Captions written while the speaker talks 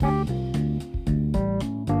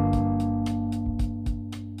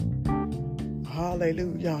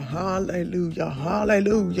Hallelujah, hallelujah,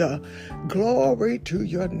 hallelujah. Glory to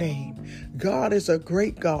your name. God is a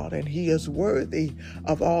great God, and he is worthy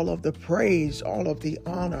of all of the praise, all of the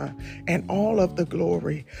honor, and all of the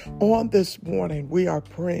glory. On this morning, we are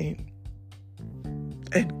praying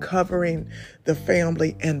and covering the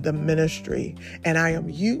family and the ministry. And I am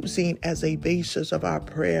using as a basis of our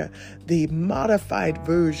prayer the modified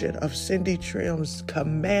version of Cindy Trim's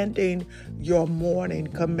Commanding Your Morning.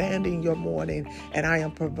 And I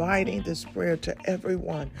am providing this prayer to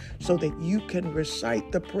everyone so that you can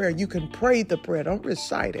recite the prayer. You can pray the prayer. Don't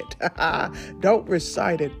recite it. Don't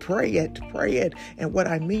recite it. Pray it. And what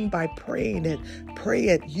I mean by praying it, pray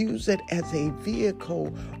it, use it as a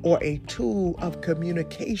vehicle or a tool of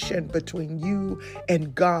communication between you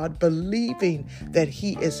and God, believing that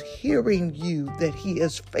he is hearing you, that he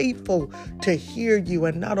is faithful to hear you.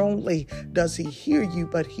 And not only does he hear you,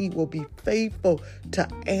 but he will be faithful to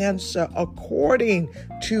answer according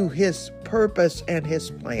to his purpose and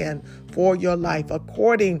his plan for your life,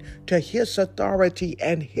 according to his authority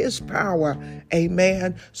and his power.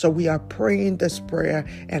 Amen. So we are praying this prayer.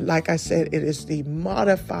 And like I said, it is the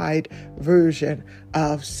modified version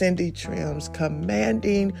of Cindy Trim's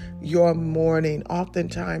Commanding Your Morning.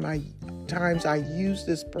 Oftentimes I use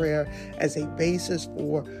this prayer as a basis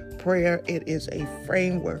for prayer. It is a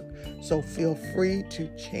framework. So feel free to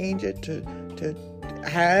change it to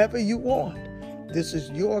however you want. This is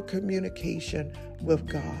your communication with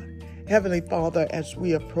God. Heavenly Father, as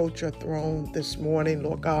we approach your throne this morning,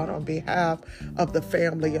 Lord God, on behalf of the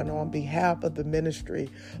family and on behalf of the ministry,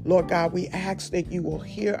 Lord God, we ask that you will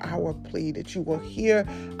hear our plea, that you will hear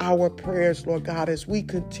our prayers, Lord God, as we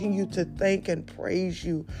continue to thank and praise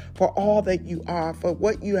you for all that you are, for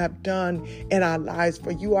what you have done in our lives,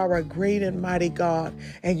 for you are a great and mighty God,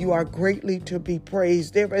 and you are greatly to be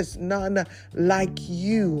praised. There is none like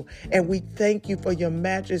you, and we thank you for your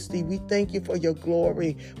majesty. We thank you for your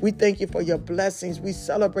glory. We thank you for your blessings. We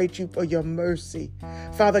celebrate you for your mercy.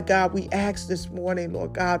 Father God, we ask this morning,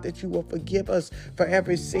 Lord God, that you will forgive us for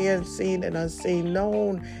every sin, seen and unseen,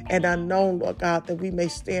 known and unknown, Lord God, that we may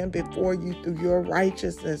stand before you through your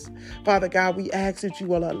righteousness. Father God, we ask that you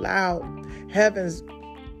will allow heaven's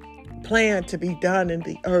plan to be done in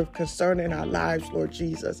the earth concerning our lives, Lord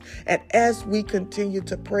Jesus. And as we continue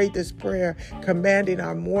to pray this prayer, commanding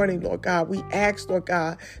our morning, Lord God, we ask, Lord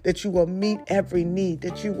God, that you will meet every need,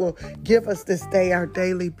 that you will give us this day our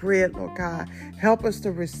daily bread, Lord God. Help us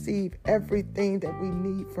to receive everything that we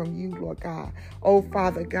need from you, Lord God. Oh,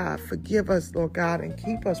 Father God, forgive us, Lord God, and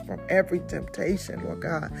keep us from every temptation, Lord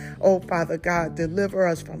God. Oh, Father God, deliver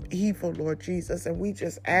us from evil, Lord Jesus. And we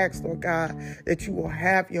just ask, Lord God, that you will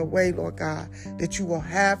have your way, Lord God, that you will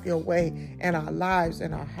have your way in our lives,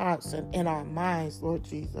 in our hearts, and in our minds, Lord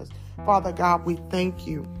Jesus. Father God, we thank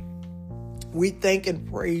you. We thank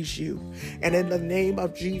and praise you. And in the name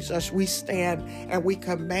of Jesus, we stand and we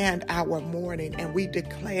command our morning and we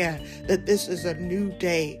declare that this is a new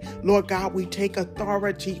day. Lord God, we take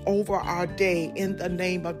authority over our day in the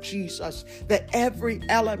name of Jesus, that every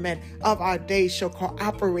element of our day shall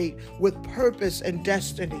cooperate with purpose and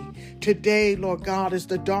destiny. Today, Lord God, is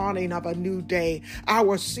the dawning of a new day.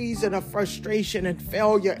 Our season of frustration and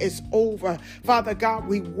failure is over. Father God,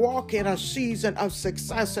 we walk in a season of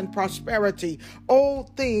success and prosperity.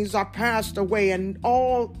 Old things are passed away and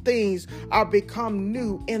all things are become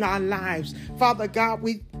new in our lives. Father God,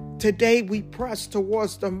 today we press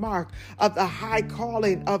towards the mark of the high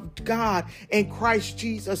calling of God in Christ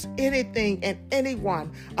Jesus. Anything and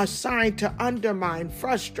anyone assigned to undermine,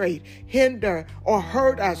 frustrate, hinder, or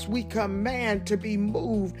hurt us, we command to be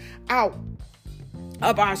moved out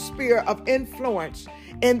of our sphere of influence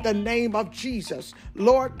in the name of Jesus.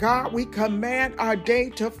 Lord God, we command our day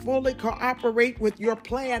to fully cooperate with your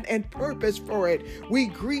plan and purpose for it. We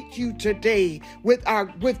greet you today with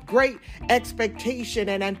great expectation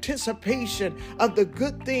and anticipation of the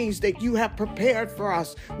good things that you have prepared for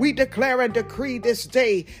us. We declare and decree this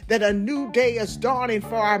day that a new day is dawning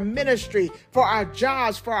for our ministry, for our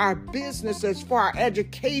jobs, for our businesses, for our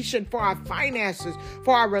education, for our finances,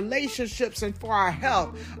 for our relationships, and for our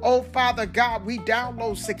health. Oh, Father God, we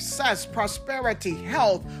download success, prosperity,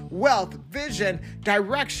 health, wealth, vision,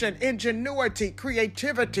 direction, ingenuity,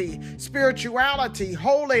 creativity, spirituality,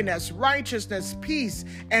 holiness, righteousness, peace,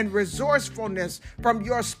 and resourcefulness from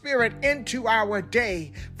your spirit into our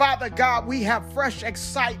day. Father God, we have fresh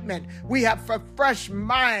excitement, we have a fresh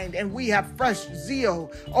mind, and we have fresh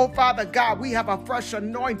zeal. Oh, Father God, we have a fresh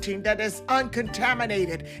anointing that is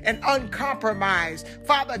uncontaminated and uncompromised.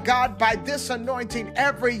 Father God, by this anointing,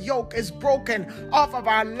 every yoke is broken off of of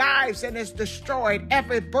our lives and is destroyed.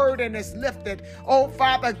 Every burden is lifted. Oh,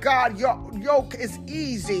 Father God, your yoke is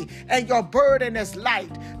easy and your burden is light.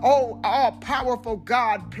 Oh, all-powerful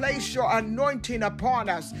God, place your anointing upon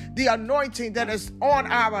us. The anointing that is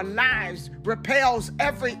on our lives repels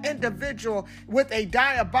every individual with a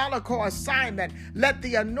diabolical assignment. Let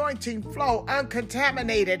the anointing flow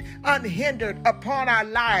uncontaminated, unhindered upon our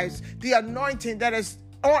lives. The anointing that is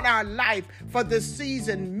on our life for this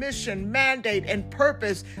season, mission, mandate, and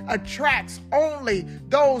purpose attracts only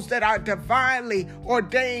those that are divinely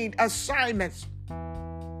ordained assignments.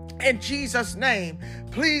 In Jesus' name,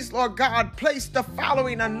 please, Lord God, place the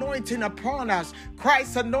following anointing upon us.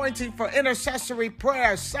 Christ's anointing for intercessory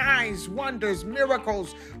prayer, signs, wonders,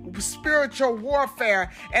 miracles, spiritual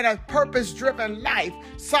warfare, and a purpose-driven life.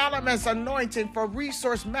 Solomon's anointing for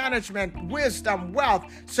resource management, wisdom, wealth,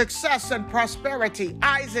 success, and prosperity.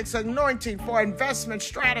 Isaac's anointing for investment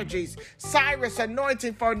strategies. Cyrus'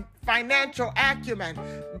 anointing for financial acumen.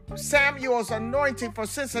 Samuel's anointing for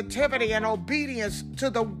sensitivity and obedience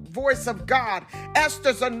to the voice of God.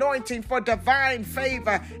 Esther's anointing for divine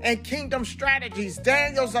favor and kingdom strategies.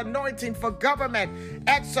 Daniel's anointing for government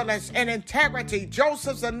excellence and integrity.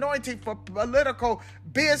 Joseph's anointing for political,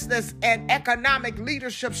 business, and economic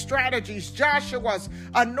leadership strategies. Joshua's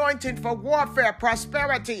anointing for warfare,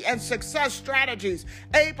 prosperity, and success strategies.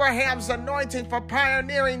 Abraham's anointing for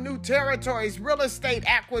pioneering new territories, real estate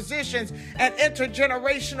acquisitions, and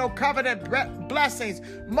intergenerational covenant blessings.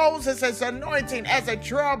 Moses' anointing as a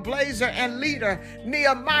trailblazer and leader.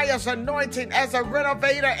 Nehemiah's anointing as a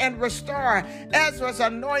renovator and restorer. Ezra's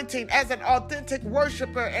anointing as an authentic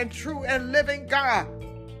worshiper and true and living God.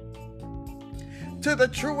 To the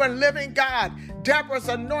true and living God. Deborah's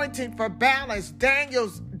anointing for balance.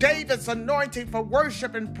 David's anointing for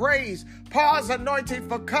worship and praise. Paul's anointing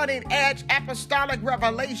for cutting-edge apostolic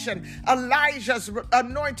revelation. Elijah's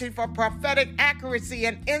anointing for prophetic accuracy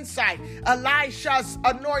and insight. Elisha's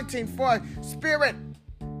anointing for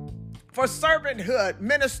servanthood,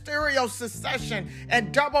 ministerial succession,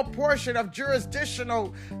 and double portion of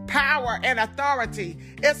jurisdictional power and authority.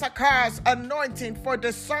 Issachar's anointing for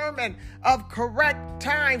discernment of correct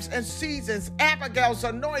times and seasons. Abigail's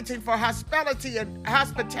anointing for hospitality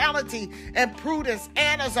and prudence.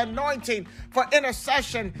 Anna's anointing for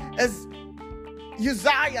intercession is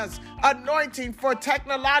Uzziah's anointing for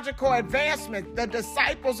technological advancement, the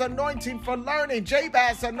disciples' anointing for learning,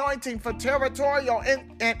 Jabez's anointing for territorial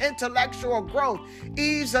and intellectual growth,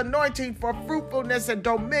 Eve's anointing for fruitfulness and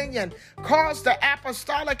dominion. Cause the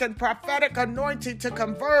apostolic and prophetic anointing to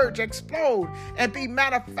converge, explode, and be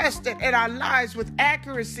manifested in our lives with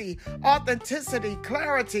accuracy, authenticity,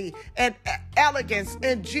 clarity, and elegance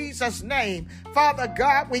in Jesus' name. Father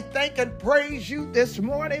God, we thank and praise you this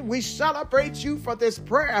morning. We celebrate you for this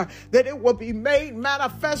prayer, that it will be made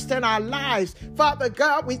manifest in our lives. Father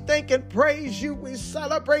God, we thank and praise you. We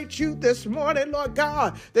celebrate you this morning, Lord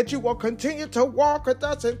God, that you will continue to walk with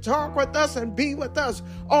us and talk with us and be with us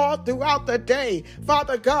all throughout the day.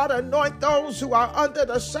 Father God, anoint those who are under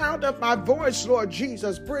the sound of my voice, Lord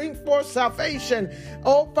Jesus. Bring forth salvation.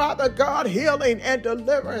 Oh, Father God, healing and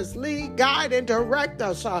deliverance. Lead, guide, and direct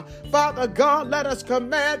us. Father God, let us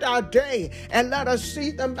command our day and let us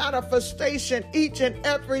see the manifestation each and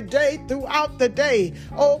every day throughout the day.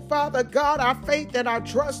 Oh, Father God, our faith and our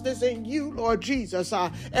trust is in you, Lord Jesus.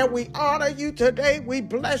 And we honor you today. We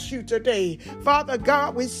bless you today. Father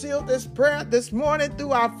God, we seal this prayer this morning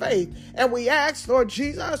through our faith. And we ask, Lord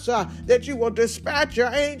Jesus, that you will dispatch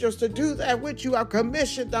your angels to do that which you have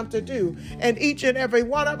commissioned them to do in each and every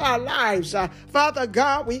one of our lives. Father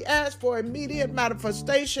God, we ask for immediate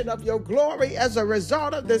manifestation of your glory as a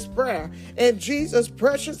result of this prayer. In Jesus'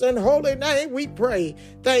 precious and holy name we pray.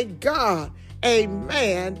 Thank God.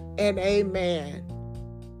 Amen and amen.